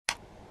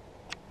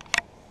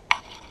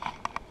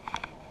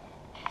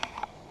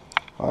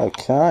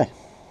Okay,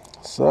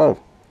 so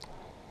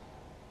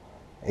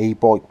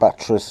e-bike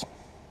batteries,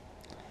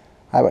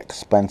 how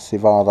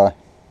expensive are they?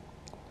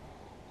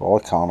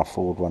 Well, I can't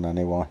afford one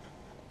anyway.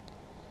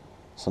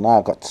 So now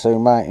I've got two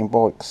mountain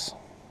bikes,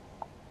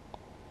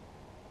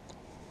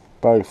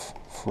 both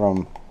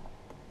from,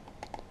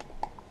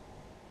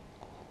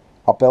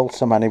 I built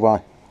them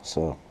anyway,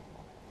 so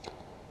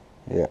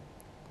yeah,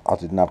 I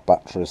didn't have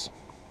batteries.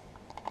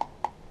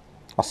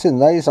 I seen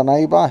these on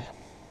eBay,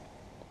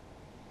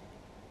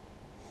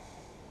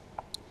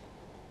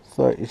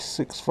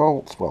 36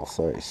 volts, well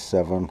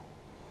 37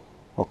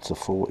 up to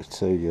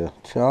 42, you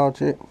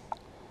charge it,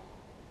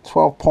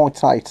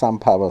 12.8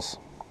 amp hours.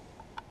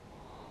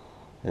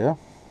 Yeah,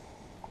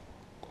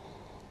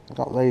 I've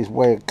got these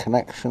weird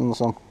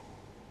connections on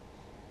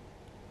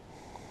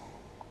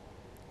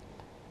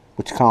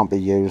which can't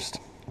be used,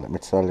 let me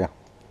tell you.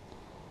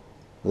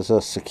 There's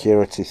a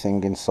security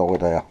thing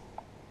inside here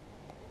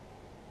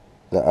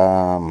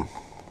that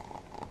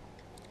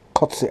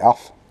cuts it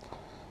off.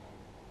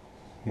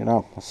 You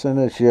know, as soon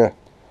as you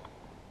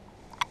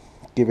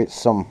give it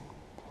some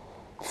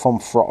thumb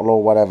throttle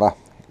or whatever,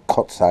 it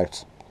cuts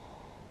out.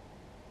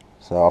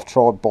 So I've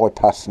tried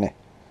bypassing it.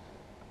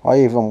 I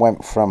even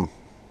went from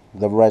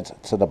the red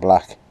to the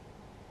black,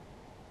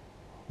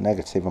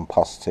 negative and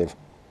positive.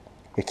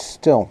 It's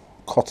still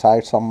cut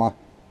out on me.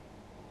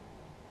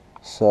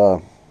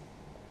 So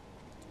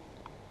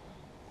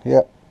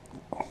yeah,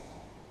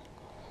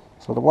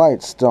 so the way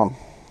it's done,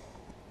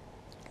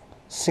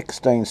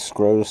 16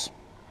 screws.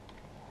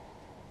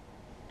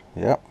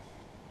 Yep,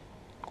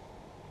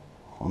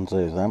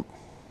 undo them.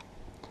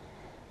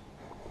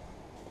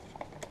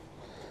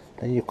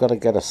 Then you've got to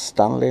get a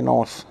Stanley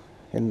knife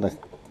in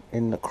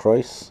the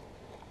crease.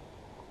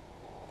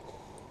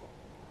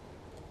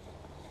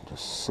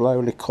 Just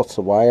slowly cut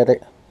away at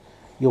it.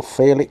 You'll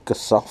feel it go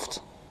soft.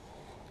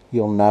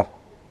 You'll know.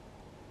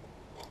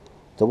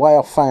 The way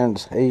I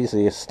found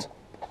easiest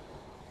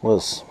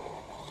was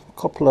a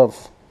couple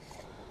of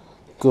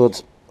good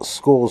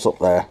screws up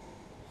there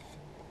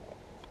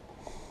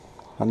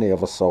on the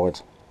other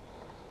side.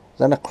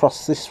 Then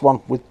across this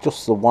one with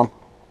just the one.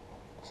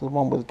 So the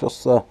one with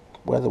just the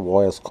where the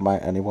wires come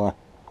out anyway.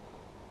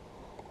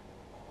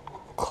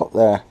 Cut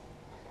there.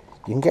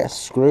 You can get a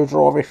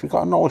screwdriver if you've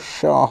got a nice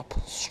sharp,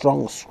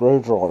 strong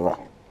screwdriver.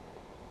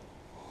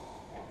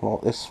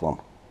 Like this one.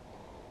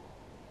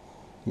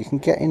 You can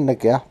get in the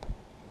gap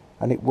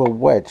and it will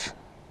wedge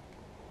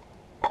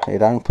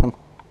it open.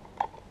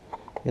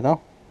 You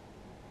know?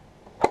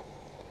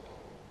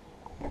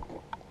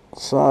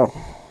 So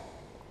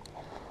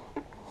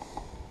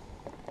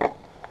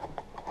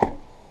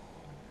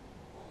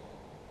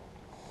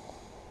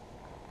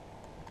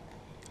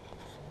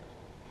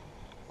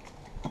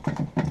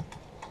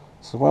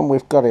when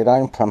we've got it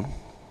open,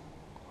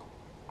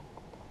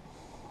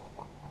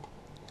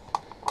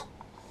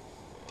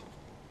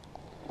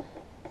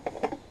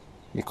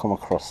 you come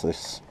across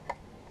this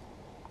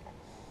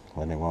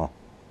anyway.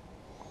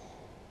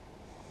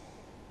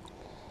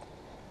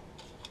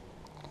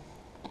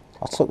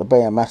 I took the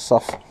BMS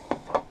off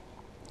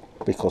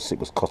because it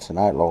was cutting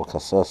out, like I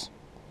says.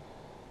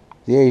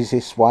 The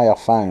easiest way I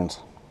found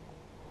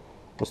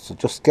was to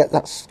just get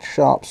that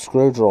sharp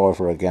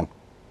screwdriver again,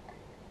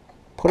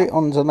 put it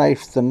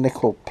underneath the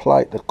nickel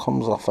plate that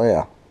comes off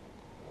here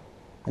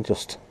and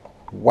just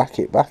whack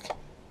it back.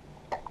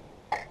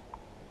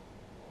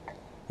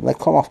 And they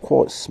come off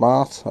quite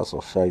smart, as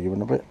I'll show you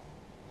in a bit.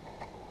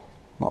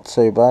 Not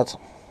too bad.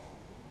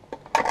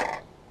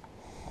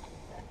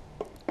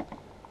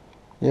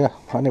 Yeah,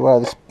 anyway,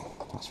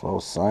 that's what I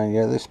was saying.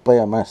 Yeah, this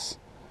BMS,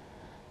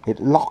 it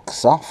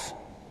locks off.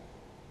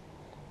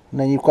 And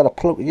then you've got to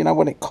plug, you know,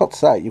 when it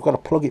cuts out, you've got to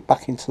plug it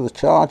back into the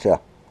charger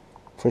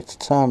for it to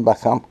turn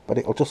back on. But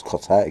it'll just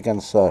cut out again,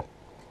 so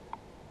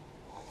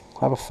I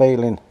have a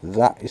feeling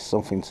that is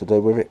something to do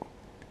with it.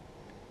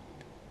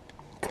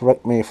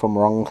 Correct me if I'm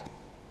wrong.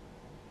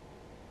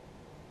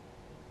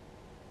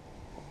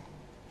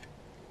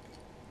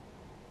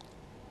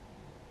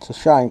 It's a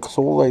shame because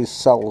all these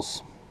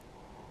cells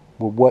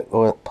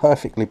were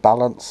perfectly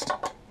balanced.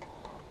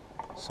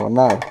 So I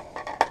know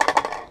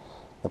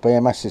the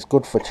BMS is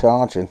good for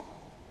charging,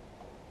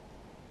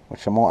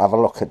 which I might have a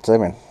look at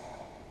doing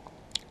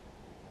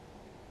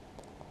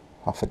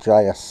off a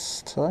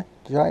JST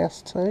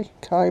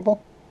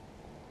cable.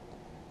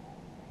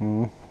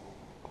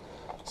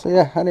 So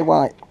yeah,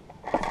 anyway.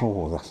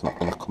 Oh, that's not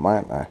going to come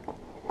out now.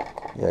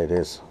 Yeah, it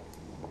is.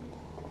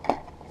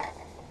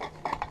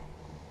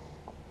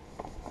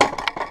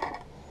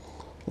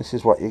 This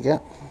is what you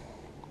get.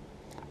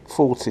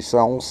 40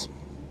 cells.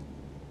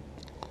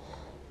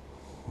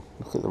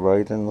 Look at the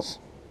readings.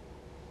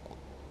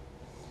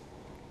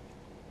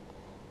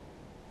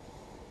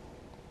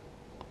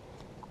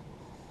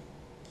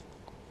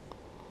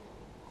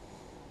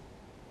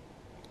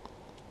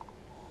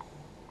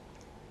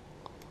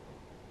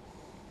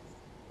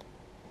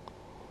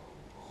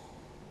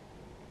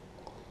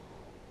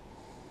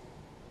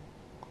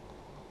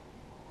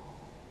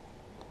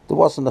 There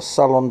wasn't a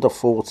cell under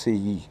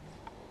 40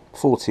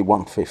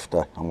 4150,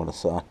 I'm going to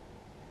say.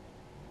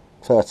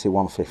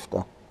 3150.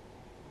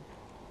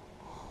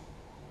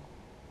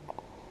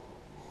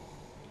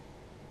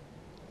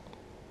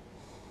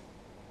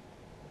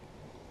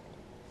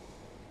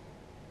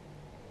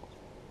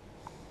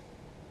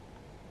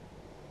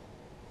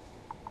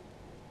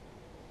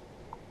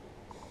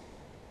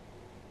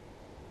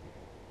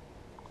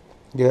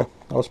 Yeah,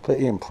 I was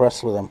pretty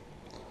impressed with them.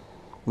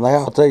 And they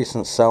are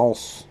decent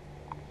cells.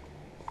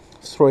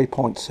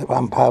 3.2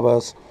 amp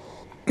hours.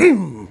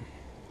 And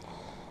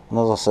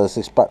as I said,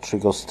 this battery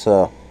goes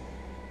to...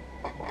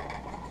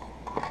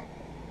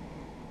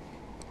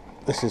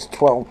 This is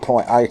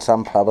 12.8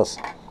 amp hours.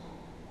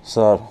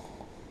 So,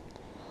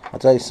 a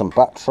decent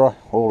battery,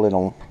 all in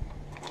all.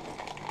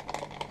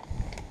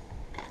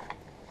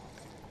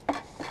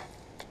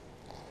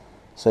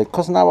 So,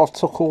 because now I've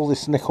took all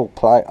this nickel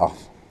plate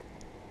off,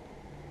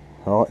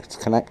 right, its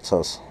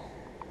connectors,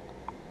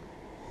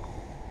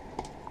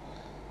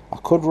 I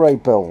could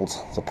rebuild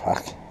the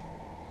pack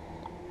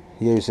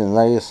using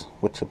these,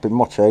 which would be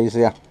much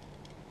easier.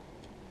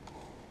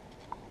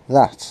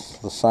 That's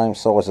the same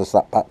size as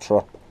that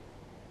battery.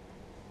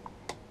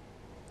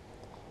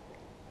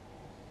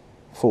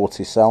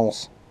 40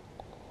 cells.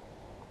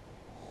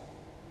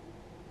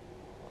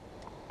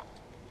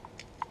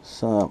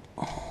 So,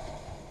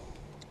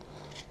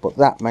 but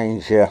that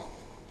means you're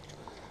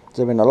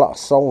doing a lot of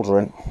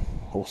soldering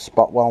or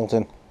spot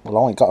welding.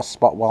 Well, I ain't got a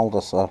spot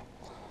welder, so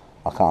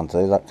I can't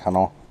do that, can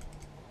I?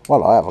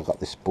 Well, I have got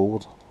this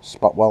board,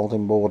 spot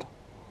welding board.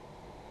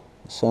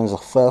 As soon as the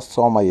first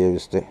time I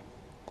used it,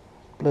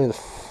 blew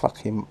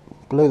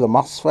the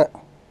MOSFET.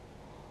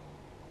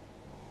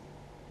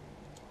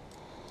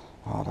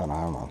 I don't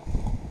know, man.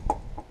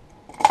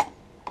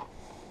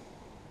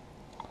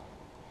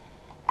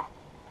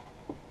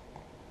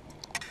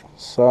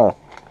 So,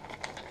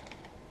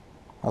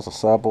 as I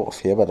say, I bought a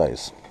few of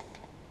these.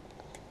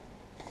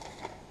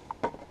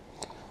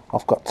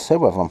 I've got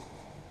 2 of them.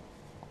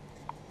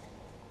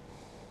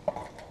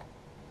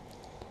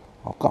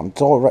 I've got them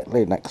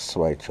directly next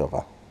to each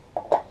other.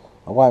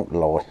 I won't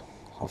lie,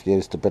 I've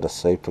used a bit of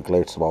super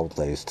glue to hold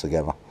these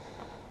together.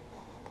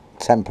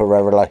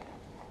 Temporarily.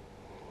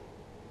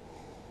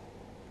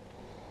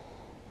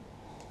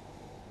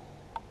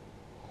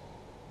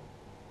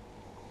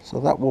 So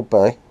that will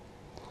be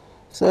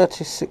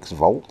 36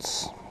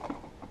 volts.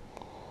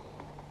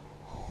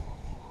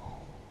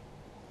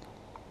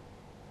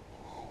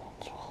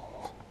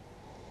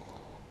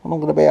 And I'm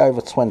going to be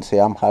over 20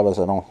 amp hours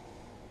and all.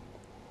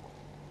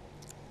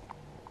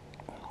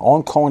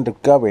 I'm kind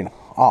of going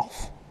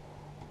off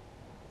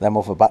them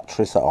other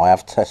batteries that I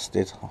have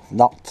tested. I've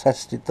not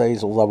tested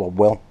these, although I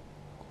will.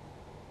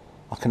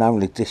 I can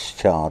only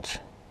discharge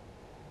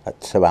at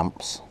 2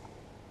 amps.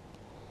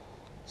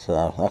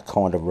 So that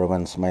kind of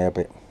ruins me a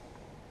bit.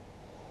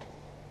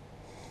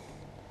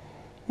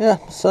 Yeah,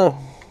 so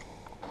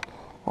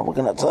what we're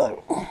going to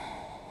do, we're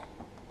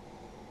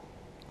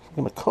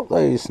going to cut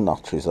these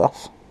notches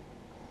off.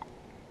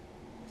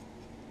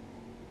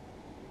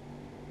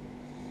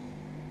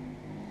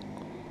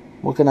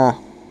 We're going to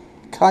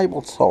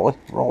cable tie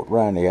right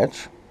round the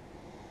edge.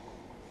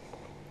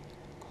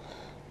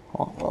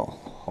 Oh, well,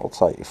 I'll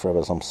take you through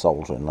as I'm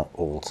soldering that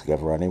all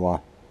together anyway.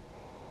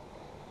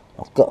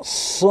 I've got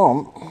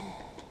some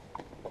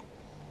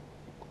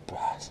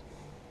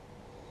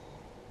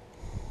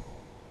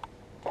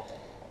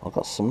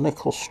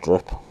nickel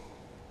strip,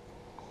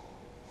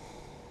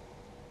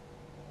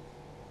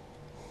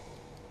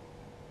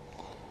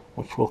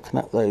 which will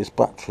connect these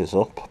batteries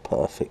up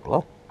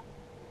perfectly.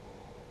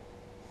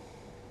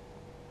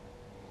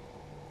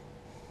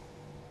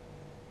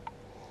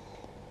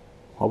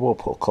 I will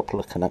put a couple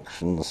of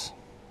connections,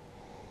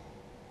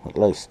 at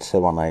least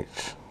 2 on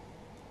each.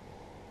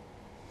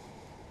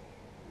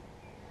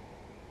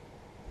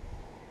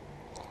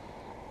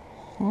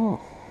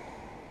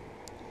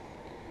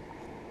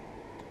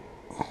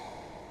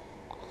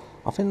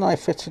 I think they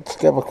fitted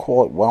together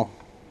quite well.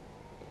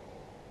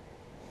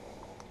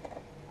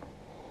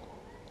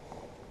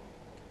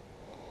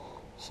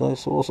 So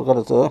it's also got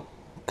to do,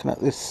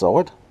 connect this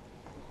side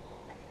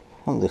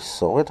and this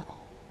side.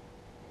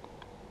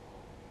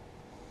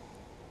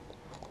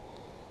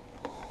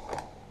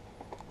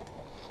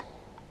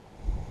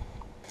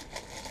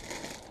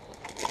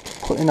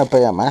 Put in a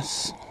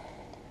BMS.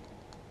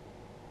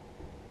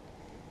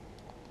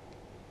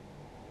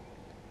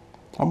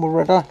 And we're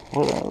ready.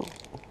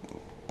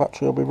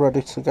 Battery will be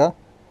ready to go.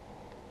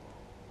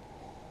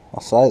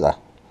 I say that.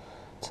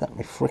 Take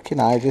me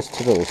freaking ages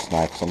to do this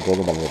now because I'm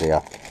doing a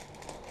video.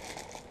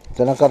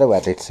 Then I've got to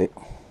edit it.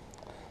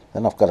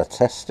 Then I've got to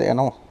test it and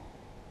all.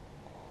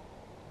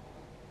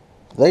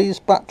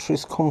 These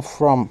batteries come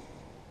from,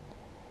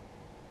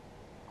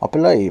 I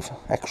believe,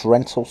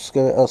 ex-rental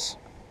scooters.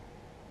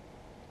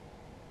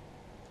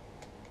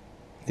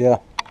 Yeah.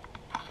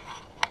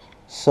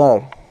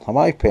 So, I'm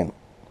hoping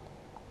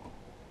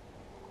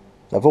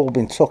they've all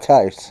been took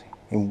out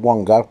in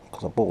one go,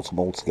 because I bought them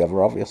all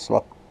together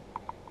obviously,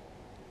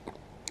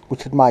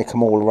 which would make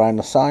them all around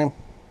the same.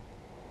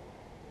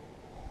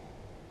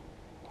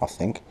 I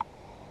think.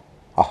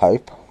 I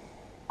hope.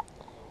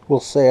 We'll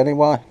see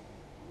anyway.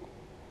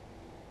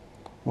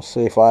 We'll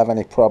see if I have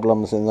any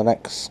problems in the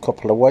next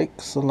couple of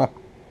weeks. And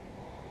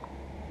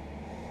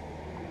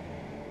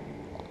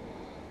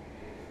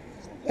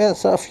yeah,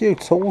 so a few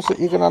tools that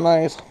you're going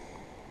to need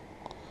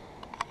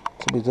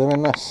to be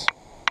doing this.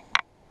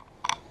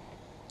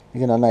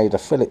 You're going to need a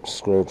Phillips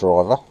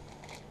screwdriver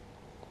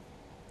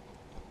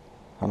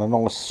and a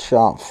nice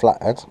sharp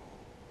flathead.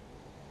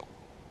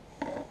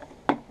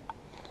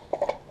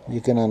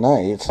 You're going to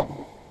need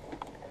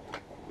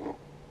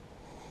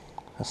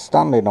a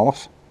Stanley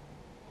knife.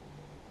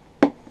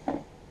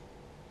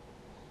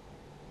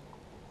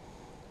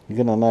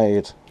 You're going to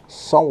need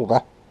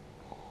solder.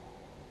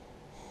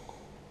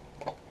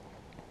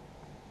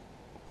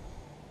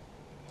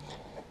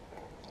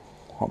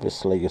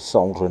 Obviously your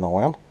soldering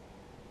iron.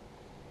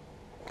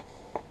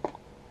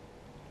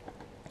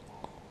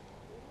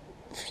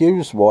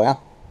 Fuse wire.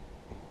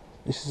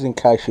 This is in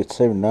case you're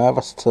too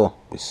nervous to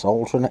be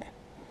soldering it.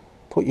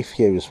 Put your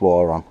fuse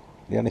wire on.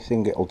 The only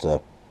thing it'll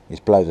do is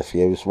blow the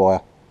fuse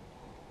wire.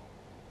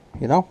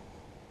 You know?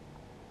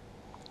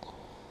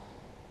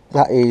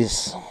 That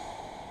is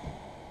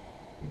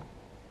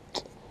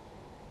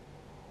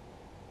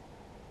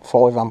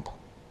 5 amp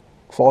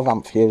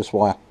fuse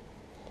wire.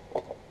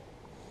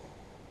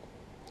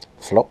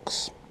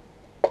 Flux.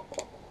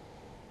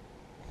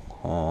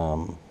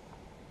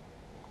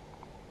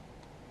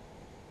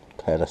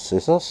 Pair of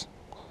scissors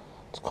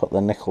to cut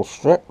the nickel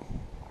strip.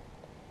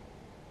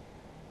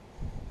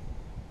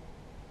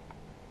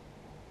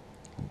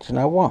 Do you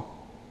know what?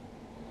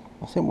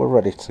 I think we're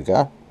ready to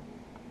go.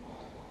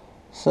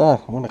 So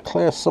I'm going to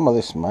clear some of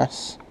this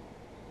mess.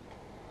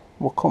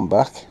 We'll come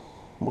back.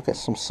 We'll get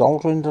some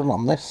soldering done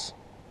on this.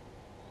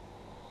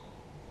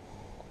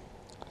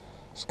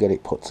 Let's get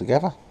it put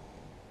together.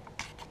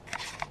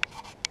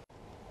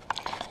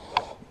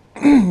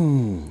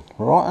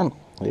 Right, and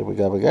here we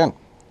go again.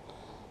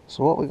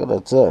 So what we're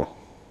going to do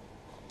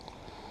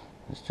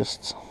is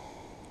just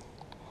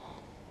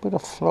a bit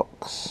of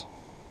flux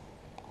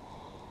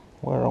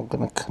where I'm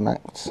going to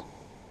connect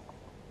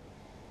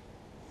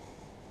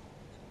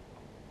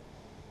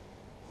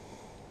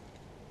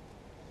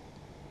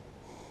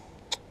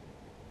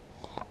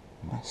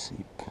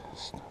messy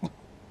bastard.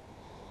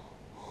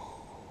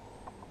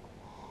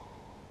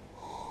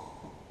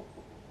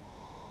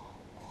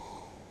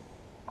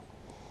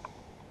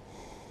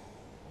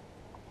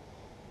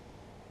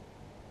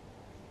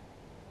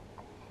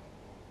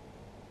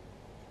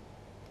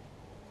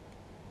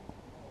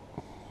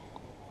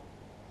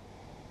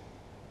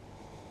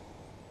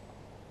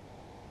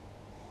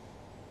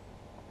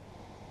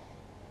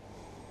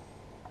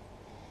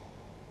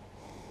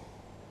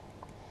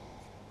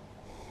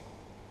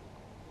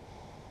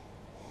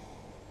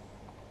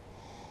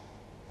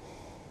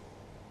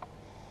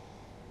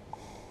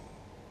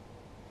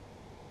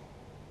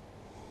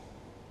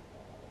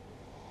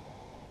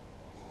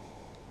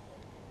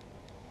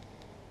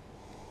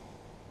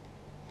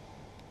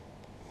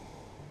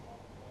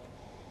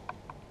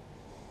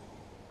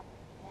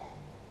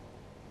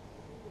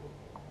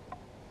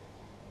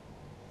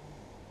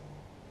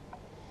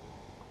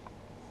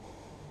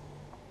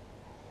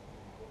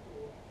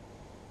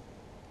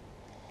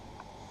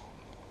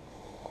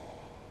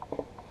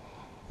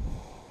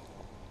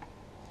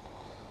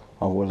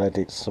 I will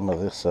edit some of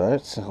this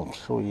out. I'm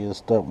sure you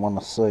just don't want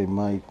to see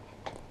me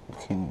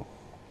looking.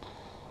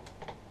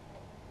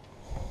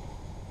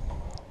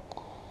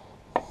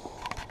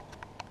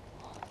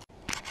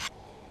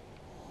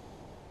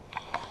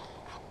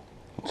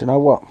 Do you know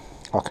what?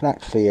 I can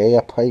actually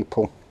hear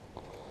people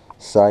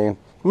saying,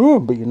 "Oh,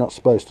 but you're not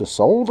supposed to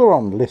solder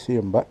on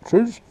lithium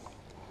batteries."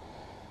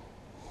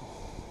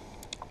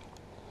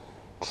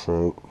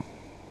 True.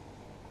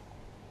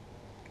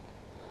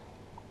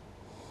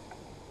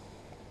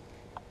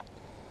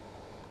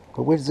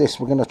 But with this,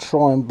 we're going to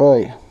try and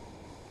be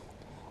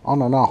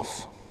on and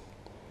off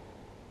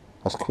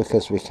as quick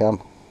as we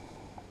can.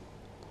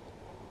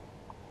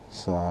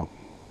 So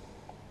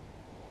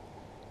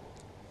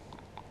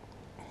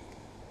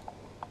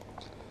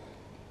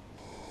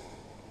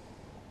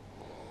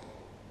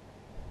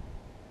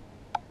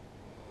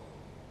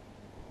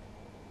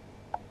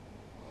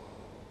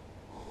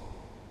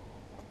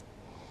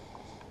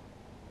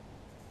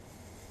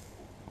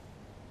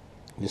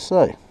you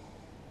see,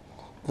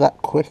 that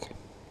quick,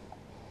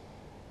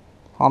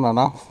 on and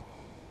off.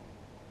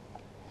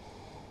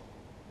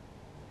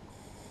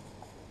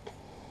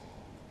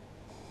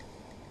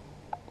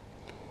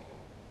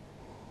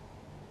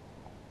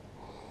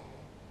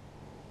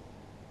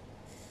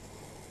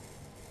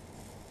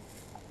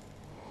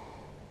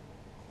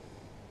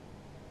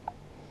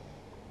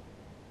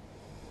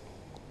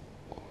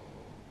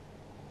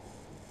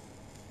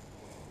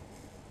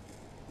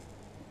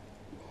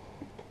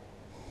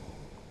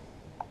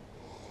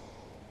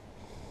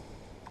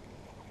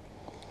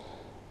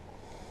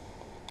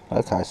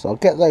 Okay, so I'll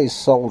get these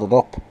soldered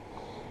up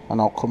and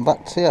I'll come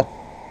back to you.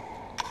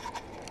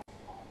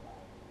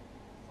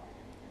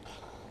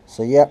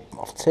 So yep,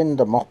 I've tinned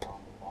them up.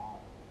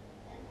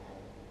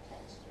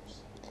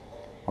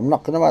 I'm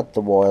not going to add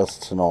the wires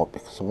tonight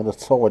because I'm going to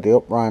tidy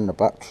up round the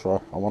battery.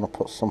 I want to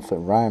put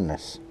something round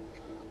this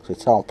because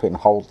it's helping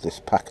hold this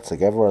pack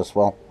together as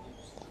well.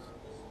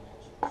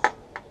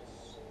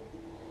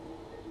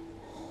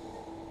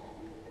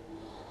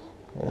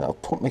 Yeah, I'll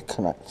put my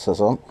connectors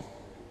on.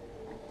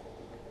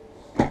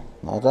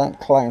 I don't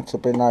claim to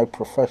be no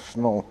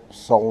professional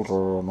solderer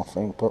or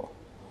nothing, but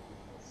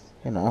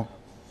you know,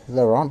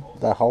 they're on,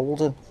 they're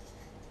holding.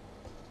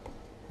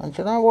 And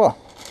you know what?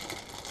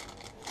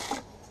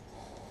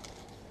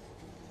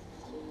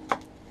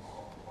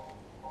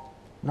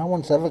 No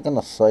one's ever going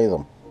to see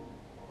them.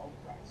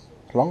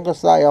 As long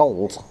as they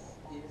hold,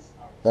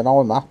 then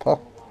I'm happy.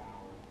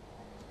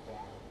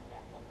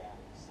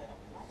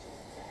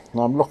 And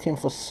I'm looking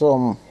for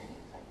some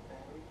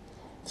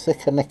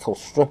thicker nickel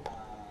strip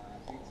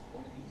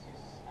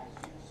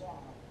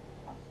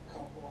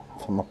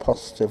for my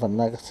positive and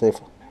negative.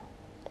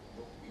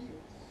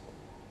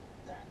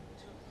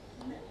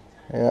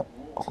 Yep,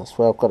 that's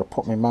where I've got to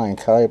put my main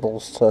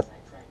cables to.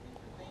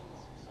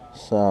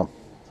 So,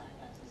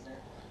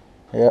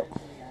 yep.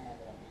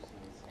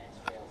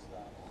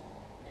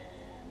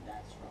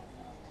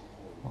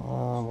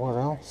 What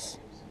else?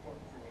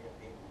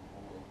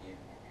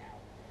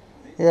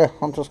 Yeah,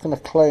 I'm just going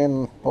to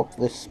clean up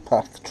this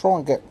pack. Try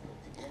and get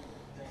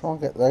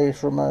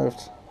these removed.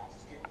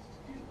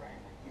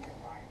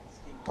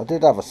 I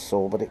did have a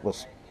saw, but it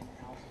was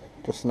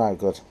just no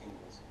good.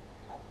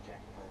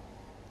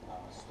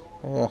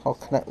 Yeah, I'll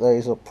connect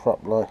these up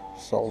properly,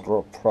 solder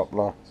up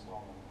properly.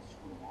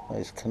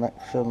 These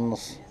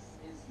connections,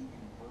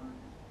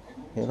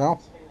 you know.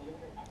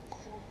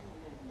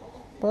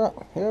 But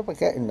yeah, we're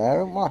getting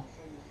there, aren't we?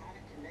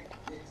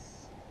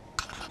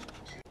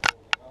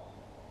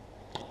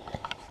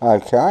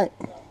 Okay,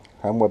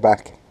 and we're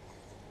back.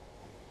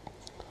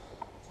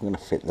 I'm going to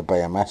fit the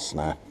BMS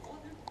now.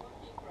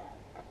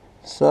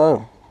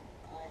 So,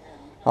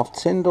 I've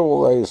tinned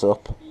all these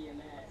up.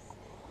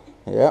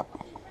 Yeah.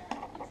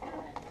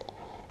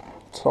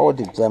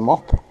 Tidied them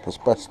up as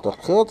best I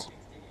could.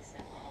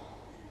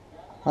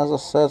 As I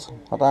said,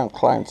 I don't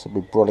claim to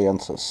be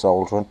brilliant at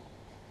soldering.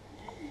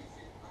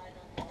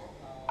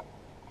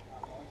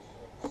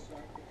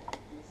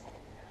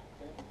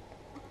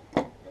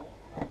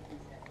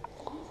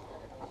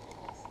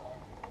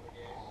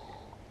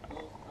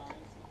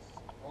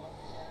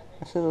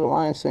 See, the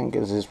main thing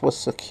is we're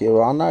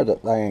secure. I know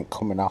that they ain't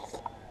coming off.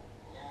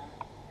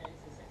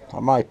 I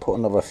might put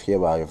another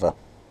few over.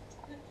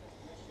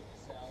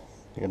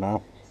 You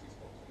know.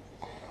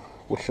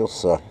 We shall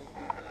see.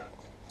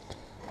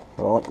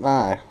 Right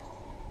now,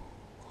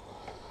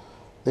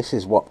 this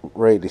is what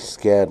really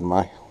scared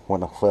me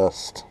when I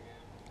first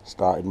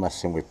started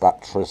messing with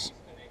batteries.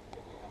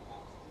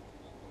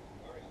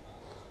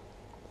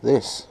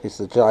 This is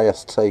the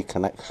JST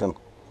connection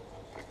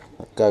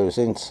that goes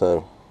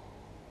into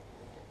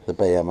the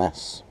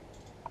BMS.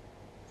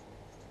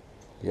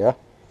 Yeah.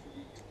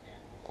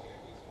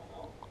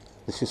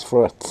 This is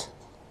for a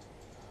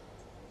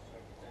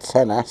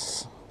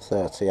 10S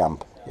 30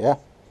 amp. Yeah.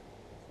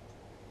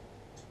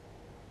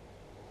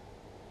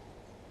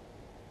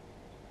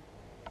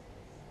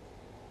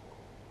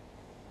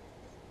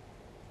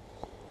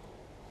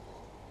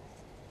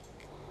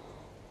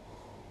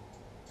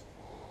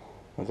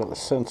 We've got the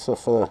sensor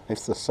for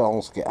if the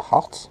cells get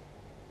hot.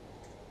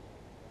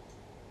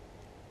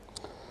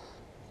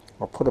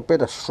 I'll put a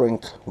bit of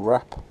shrink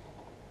wrap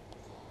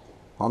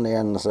on the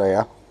ends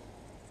here,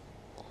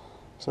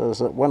 so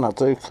that when I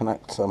do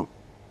connect them,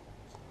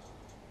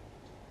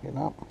 you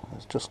know,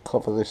 let's just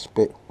cover this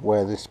bit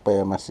where this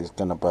BMS is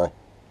going to be.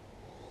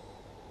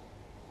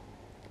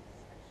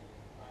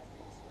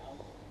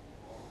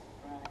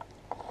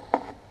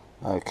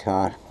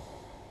 Okay.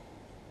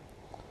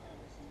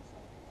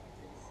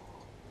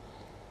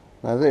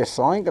 Now this,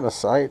 I ain't going to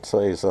say it's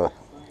easy,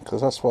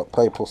 because that's what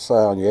people say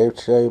on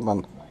YouTube,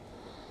 and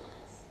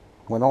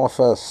when I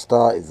first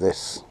started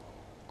this,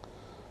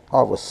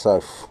 I was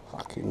so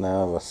fucking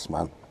nervous,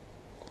 man.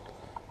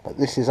 But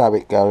this is how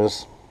it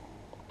goes.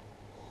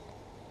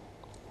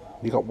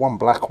 You got one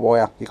black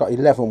wire, you got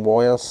 11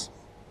 wires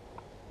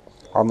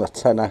on the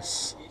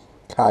 10S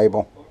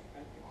cable.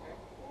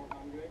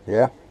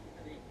 Yeah.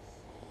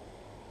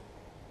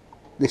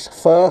 This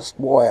first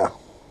wire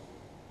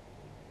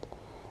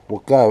will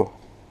go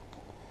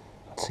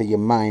to your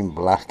main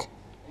black,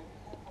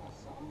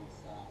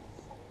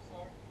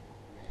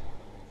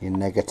 your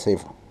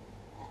negative.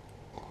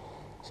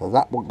 So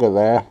that will go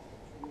there.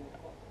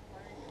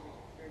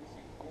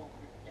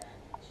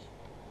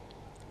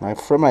 Now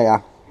from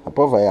here,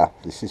 above here,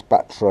 this is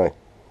battery.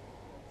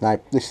 Now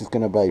this is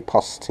going to be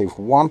positive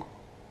 1,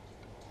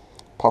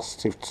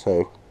 positive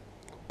 2,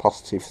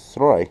 positive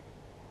 3,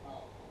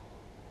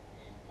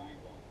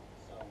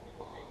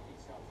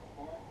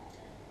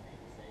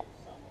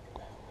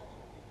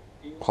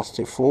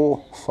 positive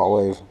 4,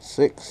 5,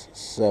 6,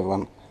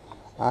 7,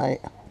 8,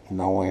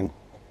 9,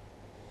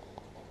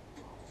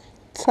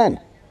 10.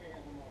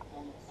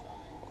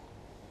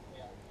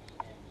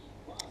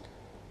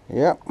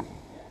 Yep.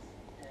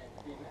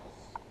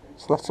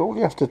 So that's all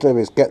you have to do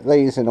is get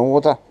these in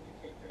order.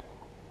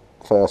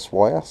 First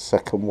wire,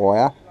 second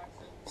wire,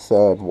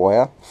 third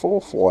wire,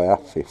 fourth wire,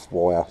 fifth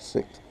wire,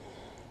 sixth.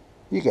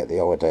 You get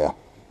the idea.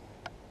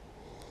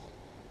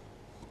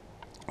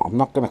 I'm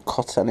not going to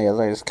cut any of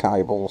these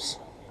cables.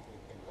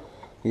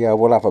 Yeah,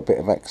 we'll have a bit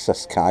of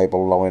excess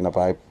cable lying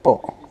about,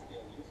 but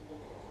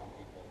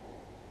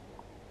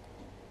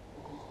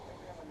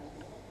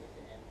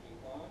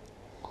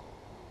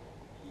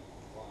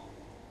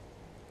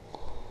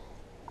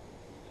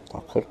I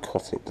could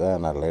cut it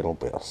down a little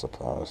bit, I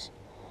suppose.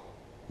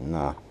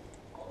 No.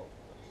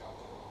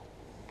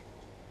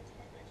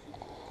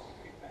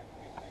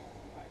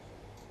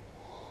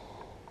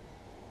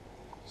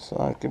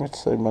 So, give me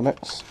 2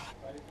 minutes.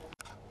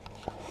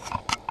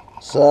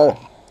 So,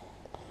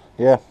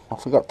 yeah, I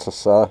forgot to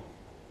say,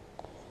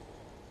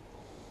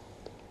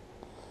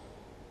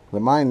 the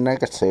main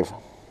negative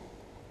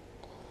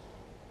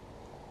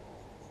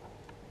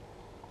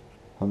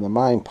and the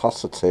main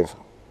positive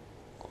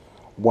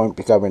won't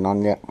be going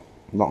on yet,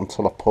 not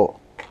until I put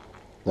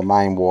the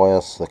main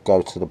wires that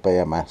go to the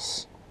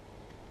BMS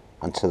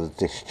and to the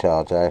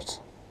discharge out.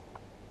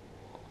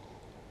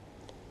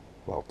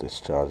 Well,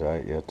 discharge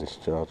out, yeah,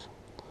 discharge.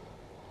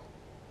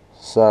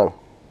 So,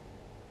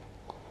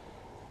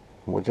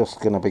 we're just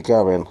going to be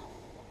going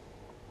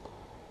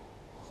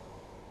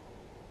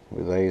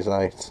with these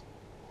 8,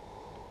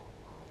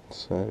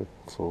 2,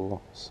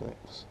 4,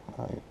 6,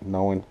 8,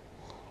 9.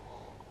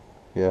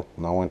 Yeah,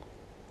 9.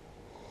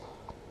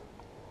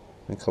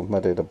 I think I've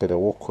made it a bit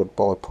awkward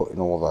by putting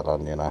all that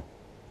on, you know.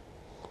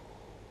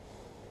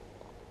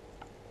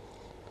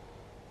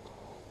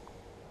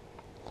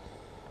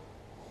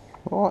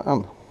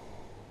 Right,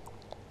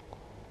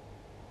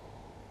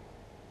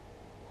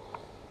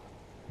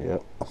 yeah,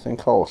 I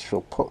think I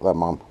shall put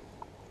them on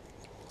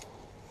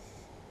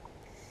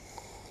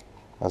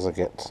as I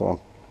get to them.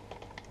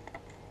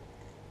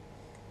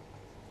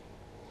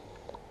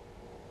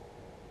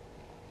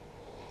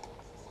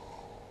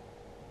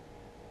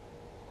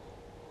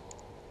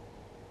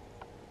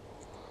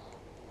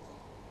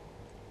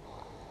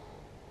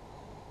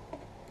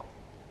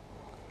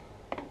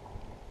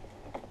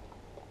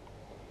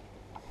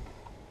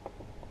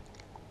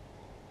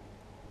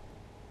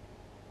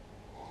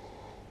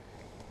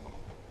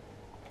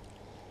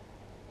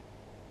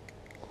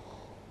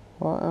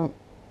 Right,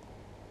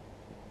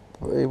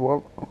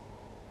 P1,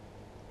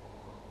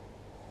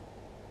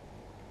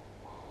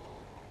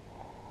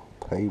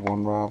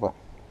 P1 rather.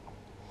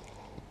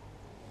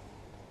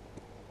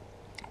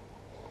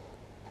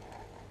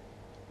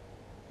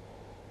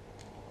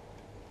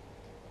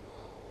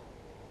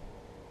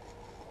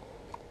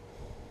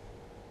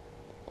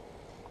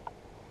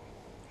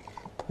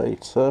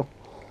 P2.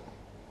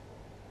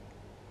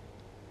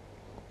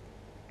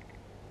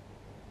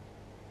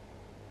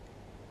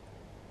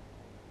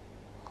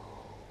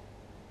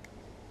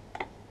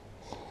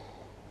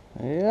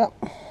 Yep.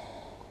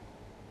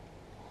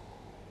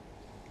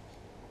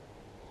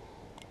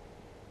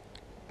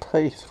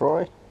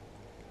 P3.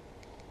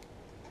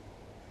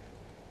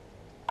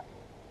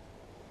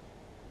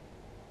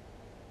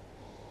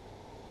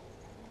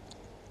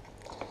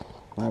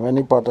 Now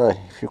anybody,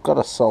 if you've got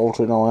a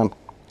soldering iron,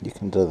 you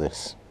can do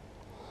this.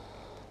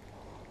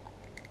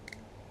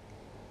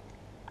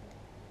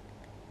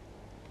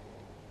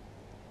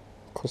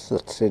 Because they're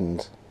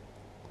tinned,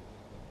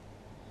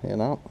 you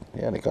know,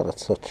 you only got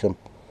to touch them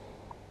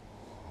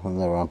and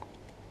they're on.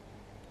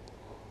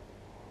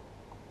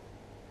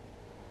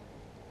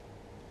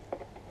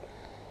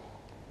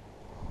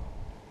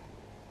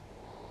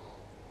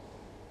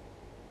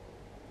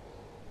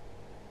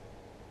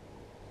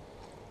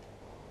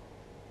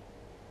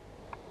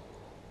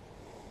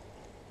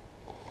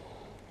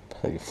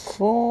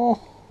 P4.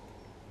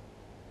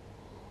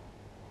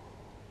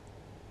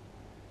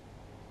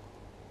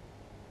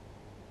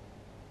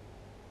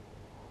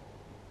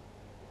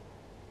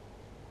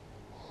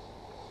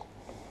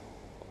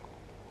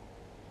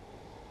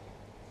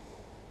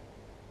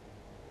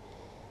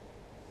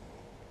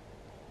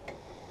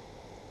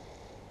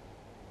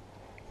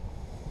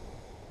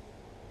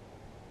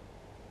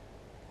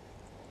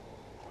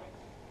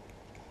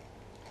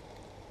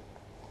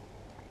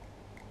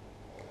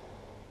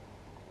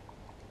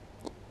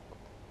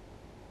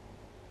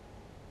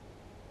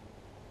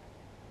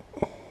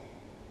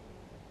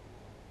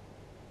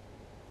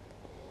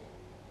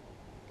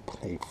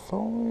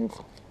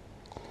 P5.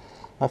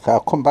 Okay, I'll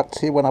come back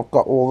to you when I've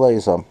got all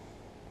these on.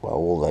 Well,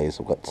 all these,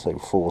 I've got 2,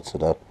 4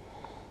 today.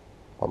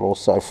 I'll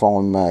also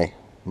find my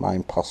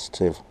main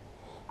positive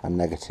and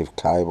negative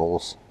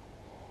cables.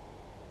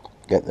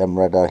 Get them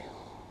ready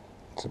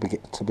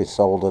to be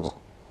soldered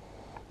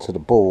to the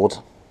board.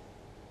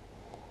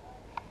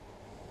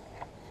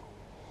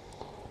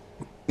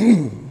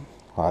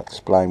 I'll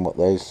explain what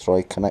these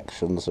 3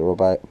 connections are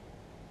about.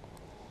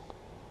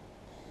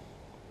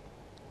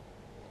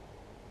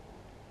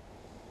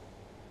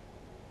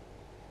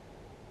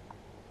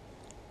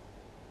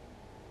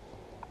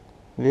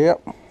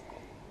 Yep.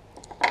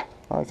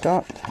 Okay,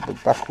 I'll be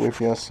back with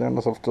you as soon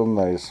as I've done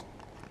these.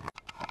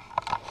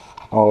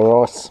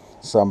 Alright,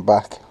 so I'm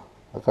back.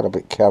 I got a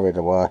bit carried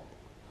away.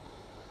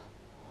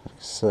 You can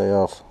see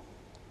I've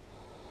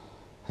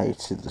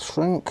heated the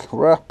shrink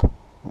wrap.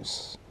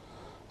 It's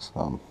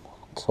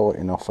tight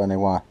enough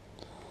anyway.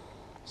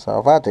 So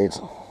I've added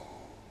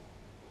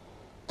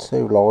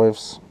 2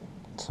 lives,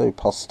 2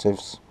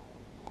 positives.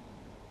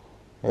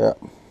 Yeah,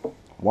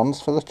 one's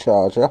for the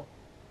charger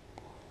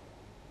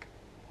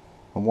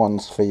and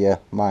one's for your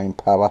main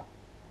power.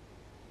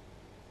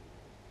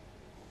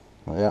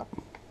 Yeah.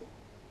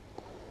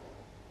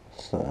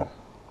 So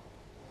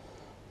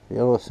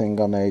the other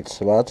thing I need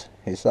to add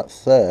is that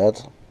third,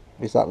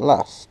 is that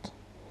last?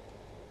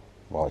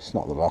 Well, it's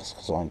not the last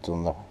because I ain't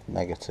done the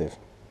negative.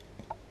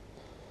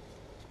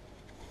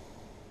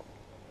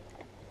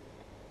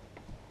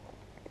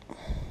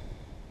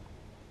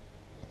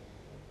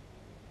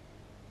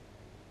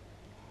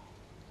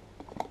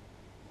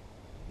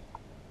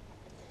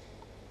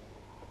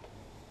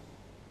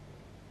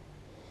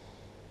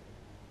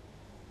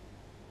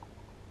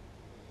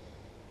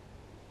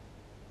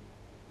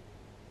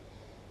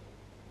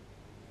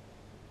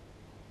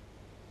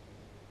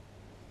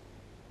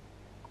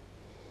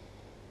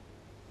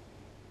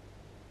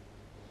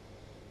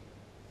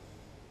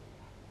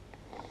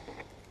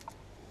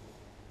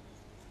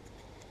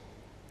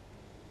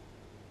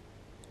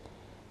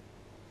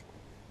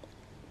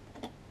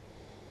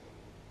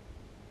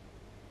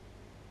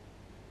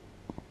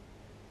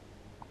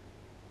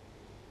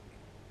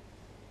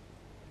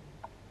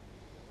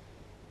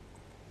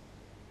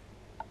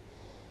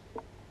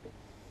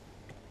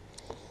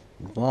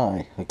 They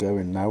are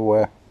going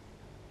nowhere.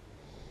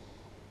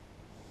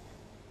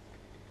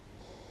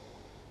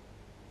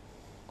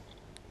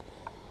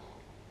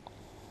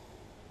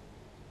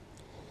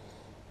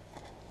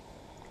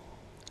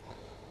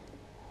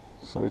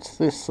 So it's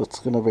this that's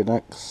going to be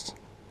next,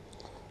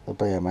 the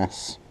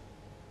BMS.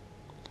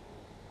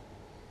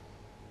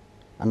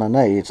 And I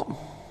need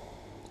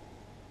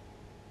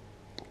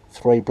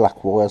 3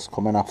 black wires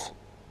coming off.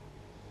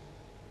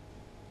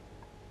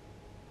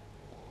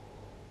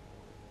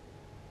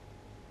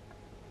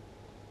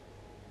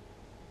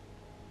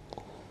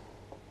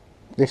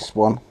 This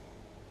one,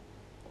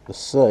 the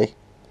C,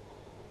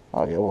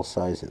 oh yeah, what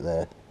size is it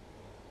there?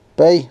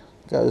 B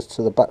goes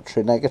to the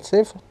battery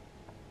negative.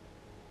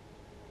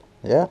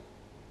 Yeah.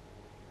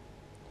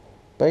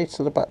 B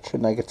to the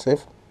battery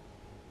negative.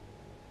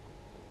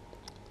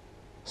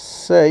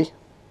 C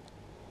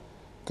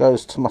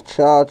goes to my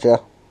charger.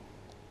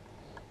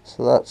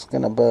 So that's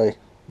going to be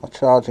my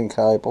charging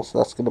cable. So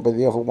that's going to be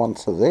the other one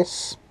to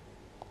this.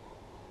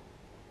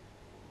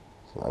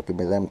 So that'll give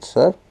me them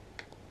 2.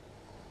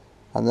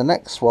 And the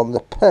next one, the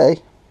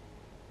P,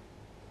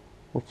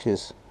 which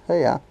is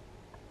here,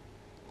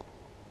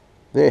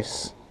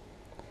 this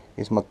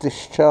is my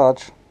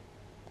discharge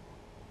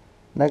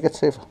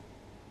negative,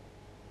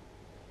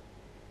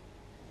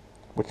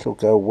 which will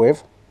go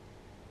with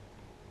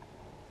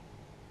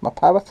my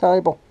power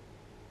cable,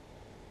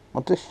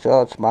 my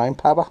discharge main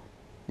power.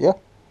 Yeah.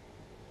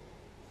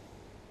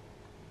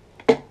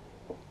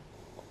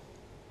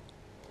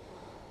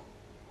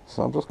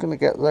 So I'm just going to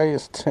get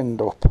these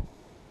tinned up.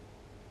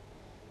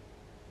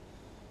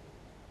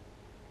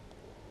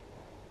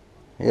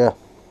 Yeah,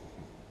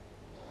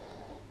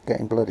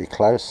 getting bloody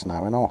close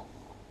now, and all.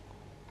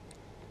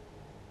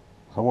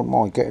 I wouldn't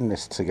mind getting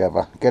this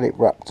together, get it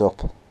wrapped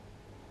up,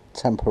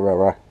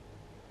 temporary,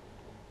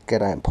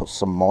 get out and put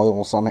some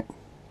miles on it.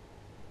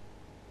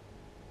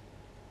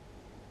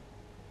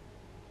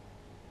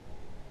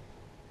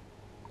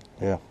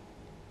 Yeah,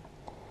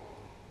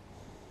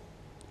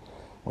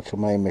 which will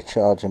mean me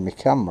charging my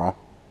camera,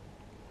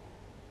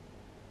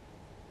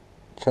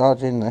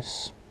 charging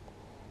this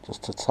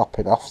just to top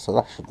it off, so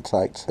that shouldn't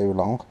take too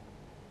long.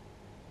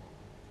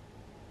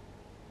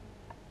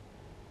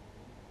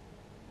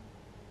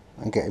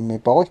 And getting my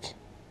bike.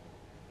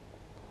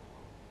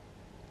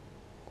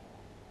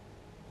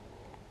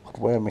 Could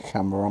wear my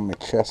camera on my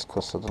chest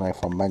because I don't know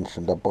if I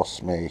mentioned I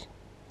bust my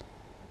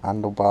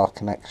handlebar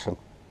connection.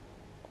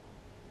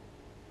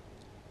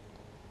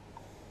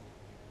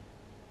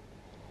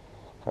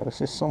 Okay,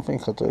 this is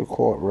something I do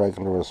quite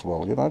regular as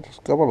well, you know,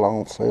 just go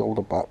along, feel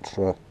the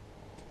battery,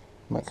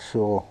 make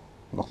sure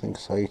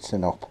nothing's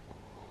heating up.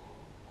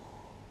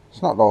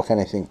 It's not like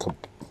anything could,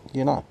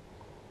 you know,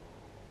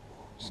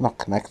 it's not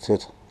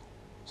connected,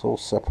 it's all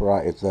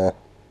separated there.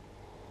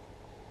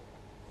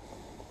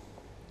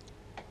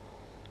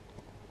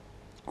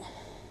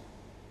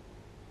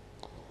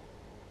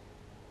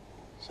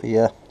 So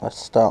yeah, let's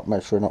start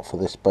measuring up for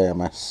this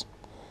BMS,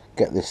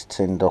 get this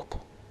tinned up,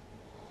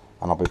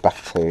 and I'll be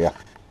back to you.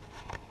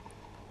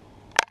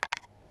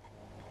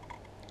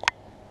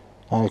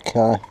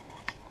 Okay,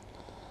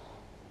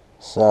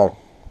 so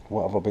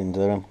what have I been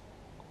doing?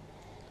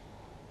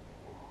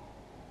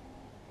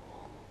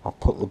 I've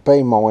put the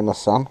B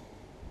minus on,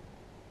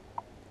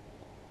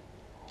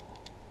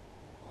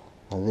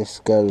 and this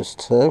goes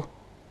to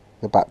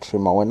the battery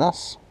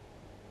minus,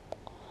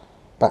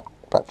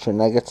 battery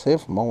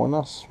negative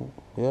minus,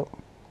 yep.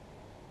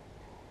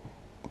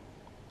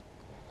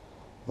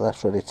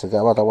 That's ready to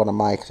go. I don't want to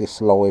make this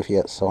live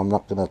yet, so I'm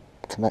not going to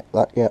connect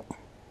that yet.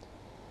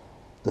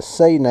 The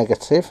C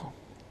negative,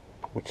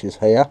 which is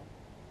here,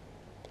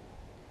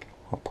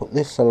 I'll put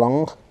this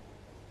along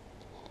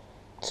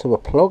to a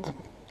plug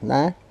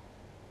now,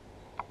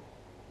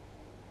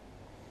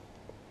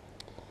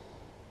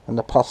 and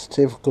the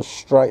positive goes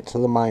straight to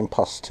the main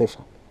positive.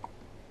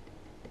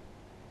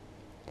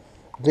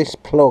 This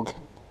plug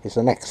is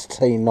an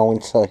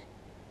XT90,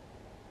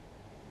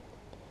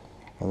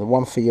 and the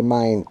one for your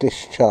main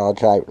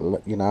discharge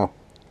outlet, you know,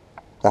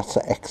 that's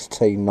a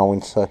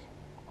XT90.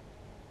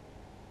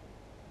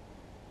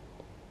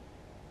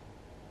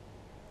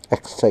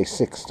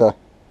 XT60,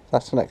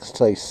 that's an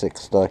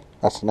XT60,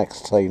 that's an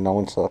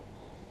XT90.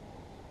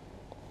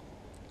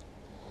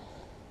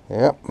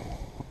 Yep.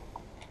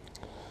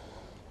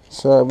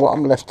 So what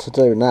I'm left to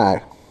do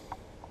now,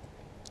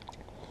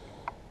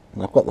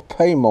 and I've got the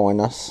P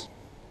minus,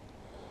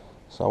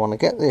 so I want to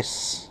get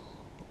this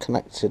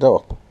connected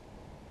up.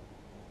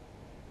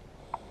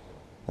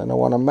 Then I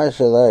want to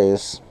measure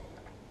these,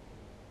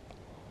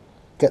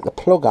 get the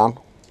plug on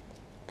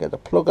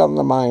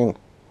the main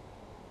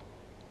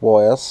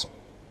wires,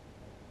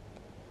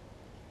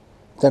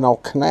 then I'll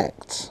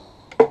connect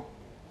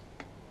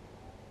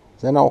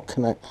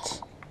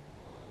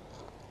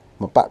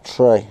my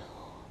battery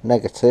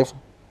negative.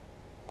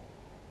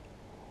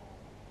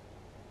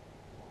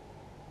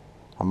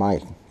 I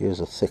might use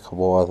a thicker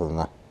wire than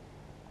that.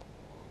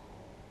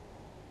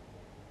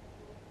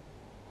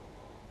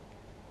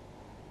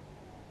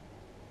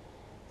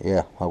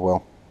 Yeah, I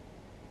will.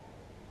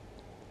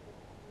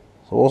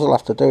 So all I'll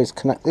have to do is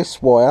connect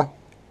this wire,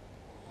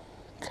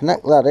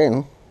 connect that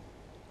in,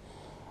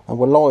 and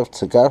we're live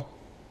to go.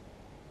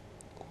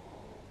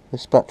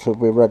 This battery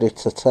will be ready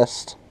to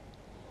test.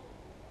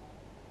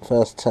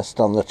 First test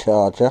on the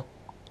charger,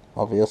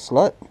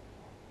 obviously.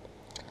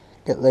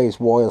 Get these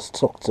wires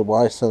tucked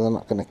away so they're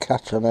not going to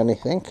catch on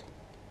anything.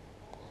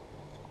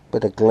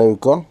 Bit of glue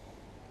gun.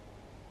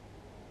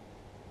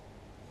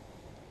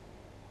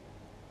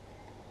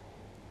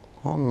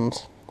 And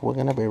we're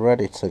going to be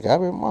ready to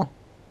go, aren't we?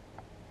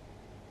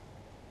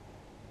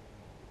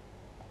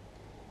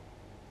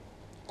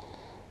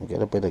 And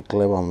get a bit of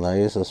glue on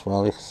these as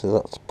well. You can see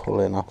that's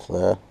pulling off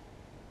there.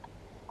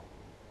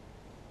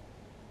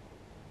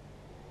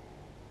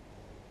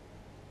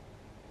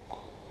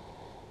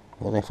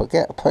 Then if I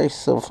get a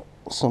piece of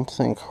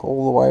something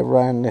all the way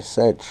around this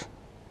edge,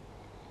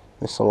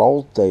 this will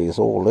hold these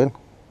all in.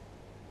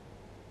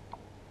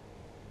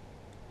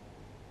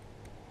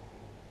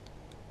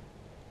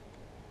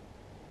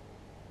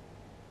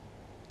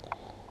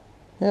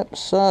 Yep,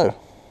 so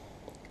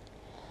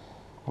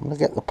I'm going to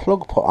get the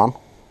plug put on.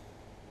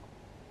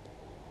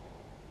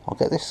 I'll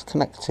get this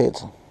connected,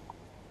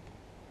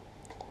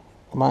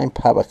 the main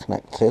power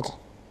connected,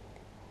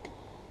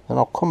 then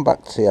I'll come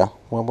back to you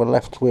when we're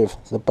left with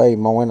the B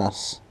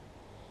minus,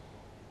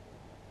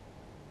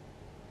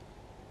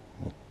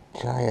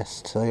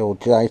 JST or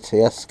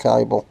JTS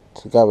cable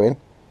to go in,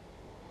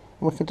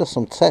 and we can do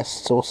some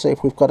tests or see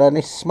if we've got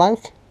any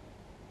smoke.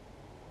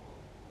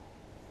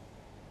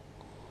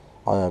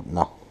 I don't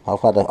know.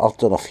 I've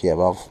done a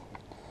few.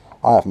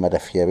 I have made a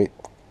few. It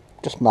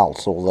just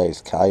melts all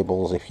these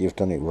cables if you've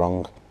done it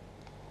wrong,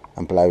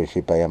 and blows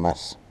your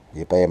BMS.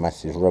 Your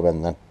BMS is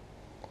ruined then,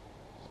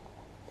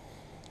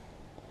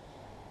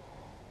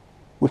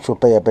 which will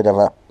be a bit of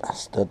a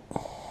bastard.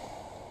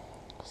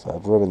 So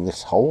I've ruined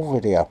this whole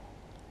video.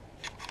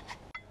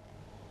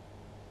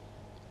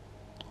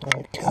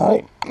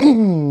 Okay.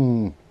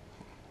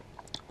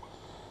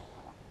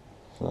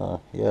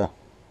 So yeah,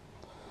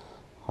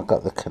 I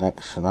got the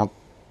connection on,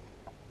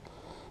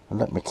 and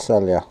let me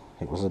tell you,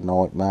 it was a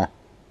nightmare.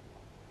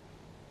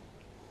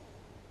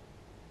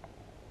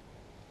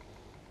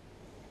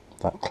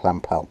 That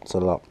clamp helped a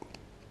lot,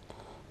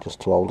 just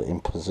to hold it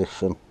in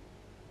position.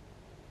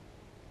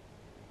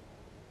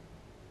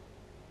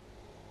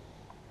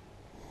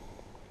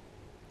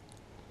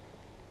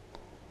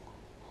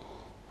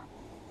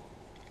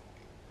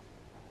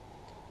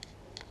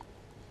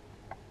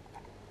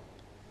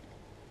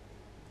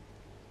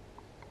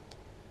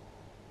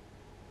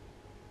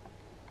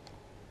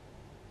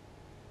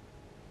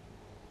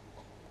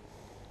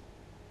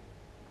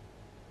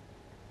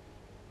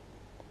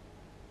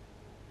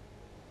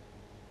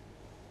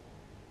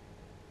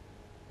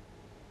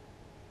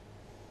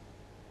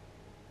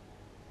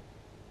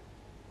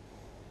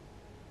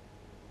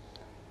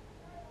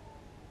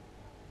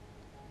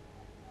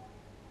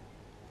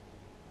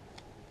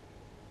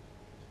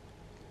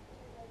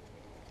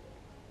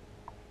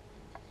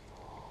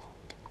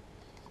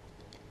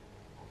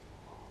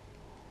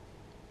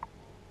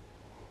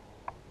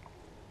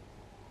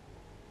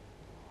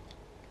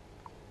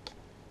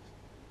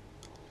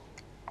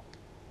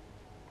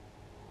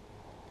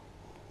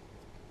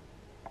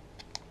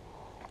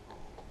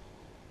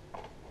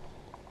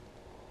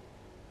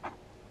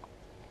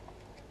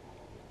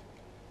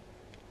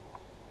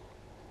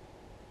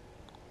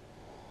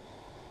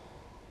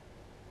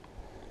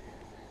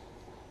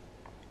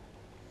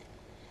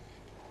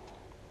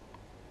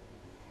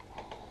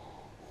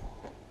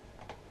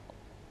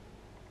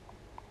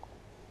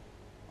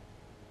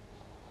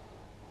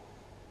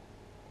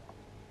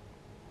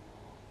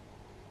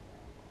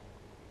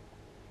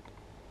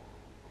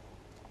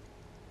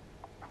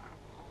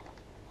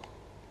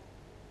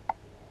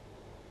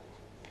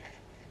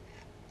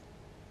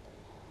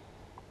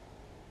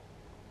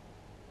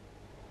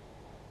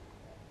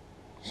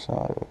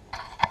 So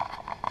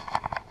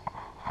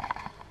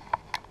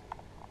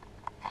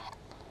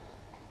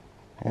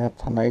yep,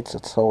 I need to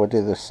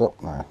tidy this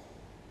up now.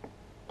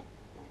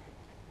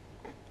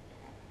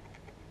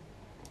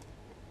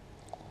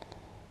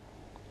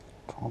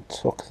 Try and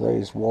tuck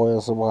these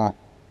wires away.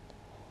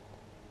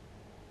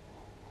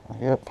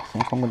 Yep, I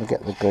think I'm going to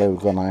get the glue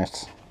gun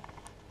out.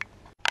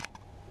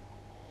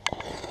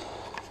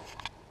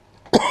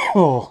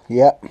 Oh,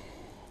 yep.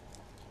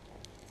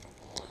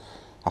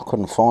 I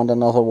couldn't find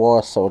another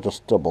wire, so I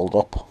just doubled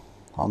up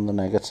on the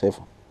negative.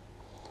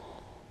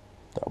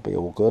 That'll be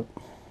all good.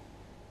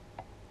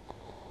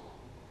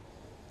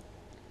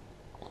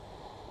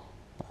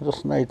 I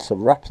just need to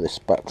wrap this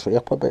battery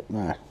up a bit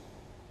now,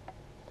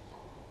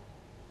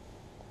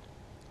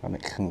 and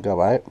it can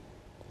go out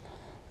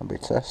and be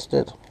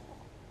tested.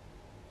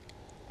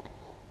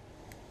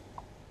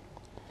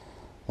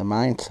 The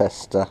main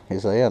tester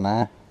is here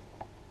now.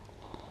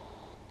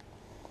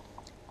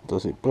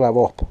 Does it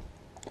blow up?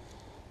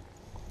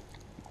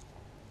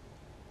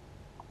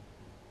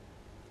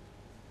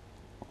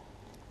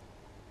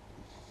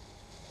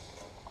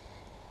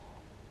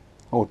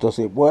 Or does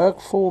it work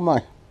for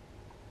me?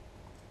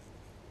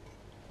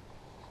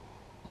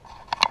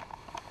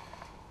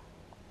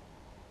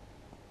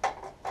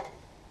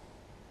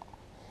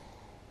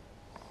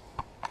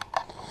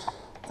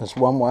 There's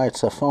one way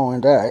to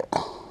find out.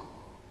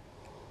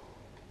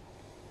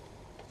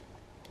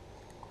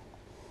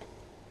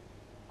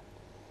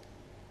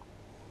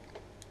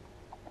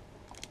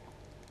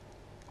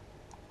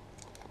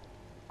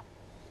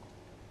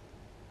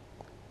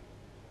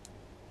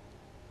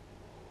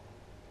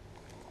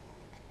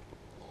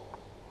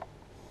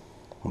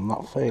 I'm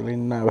not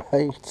feeling no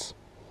heat.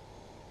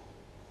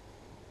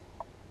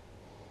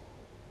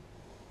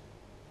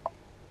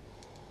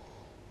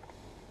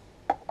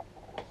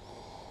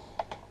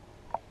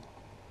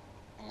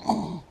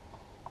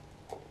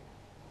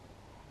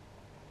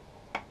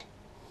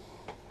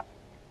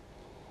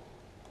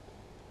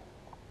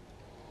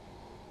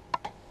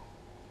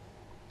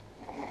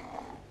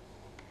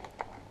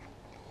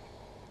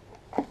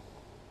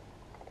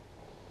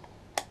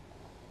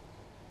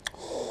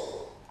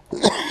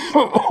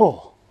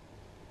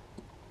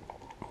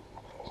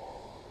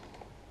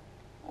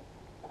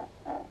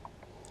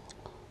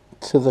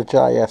 To the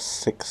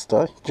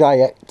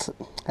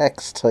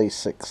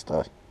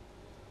JXT60.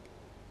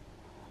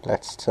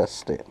 Let's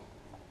test it.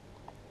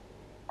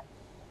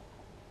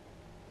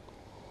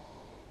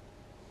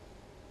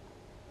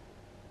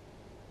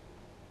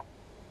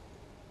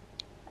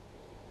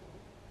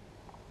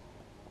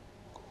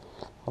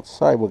 I'd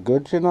say we're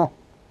good, you know.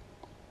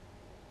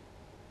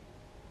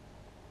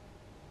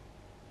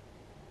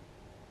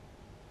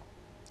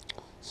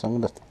 So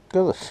I'm going to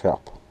go to the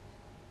shop.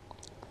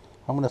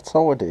 I'm going to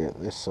tidy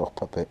this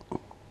up a bit.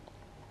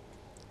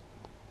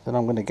 Then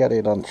I'm going to get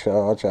it on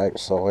charge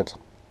outside.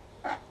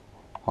 I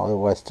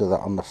always do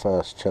that on the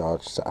first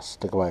charge, so it has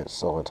to go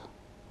outside.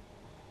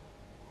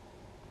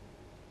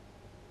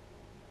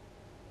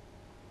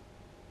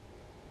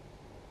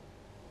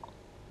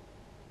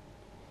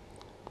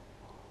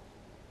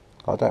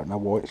 I don't know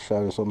why it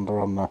shows under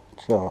on the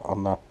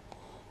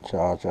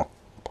charger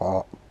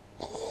part.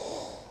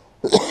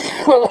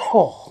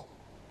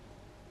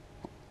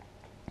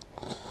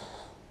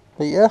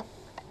 But yeah,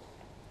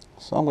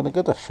 so I'm going to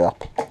go to the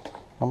shop.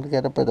 I'm going to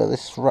get a bit of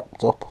this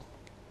wrapped up.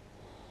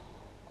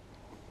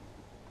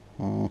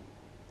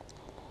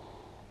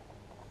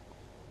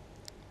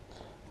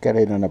 Get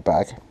it in a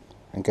bag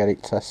and get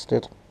it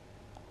tested.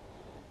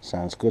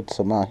 Sounds good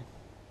to me.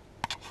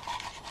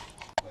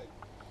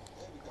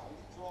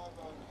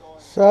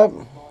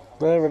 So,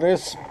 there it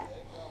is.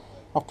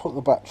 I've put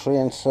the battery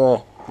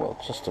into, well,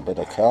 just a bit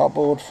of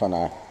cardboard for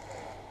now.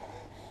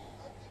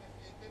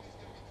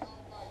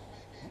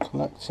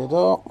 Connect it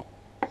up.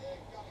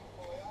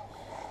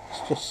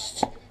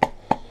 It's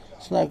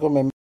no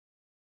good.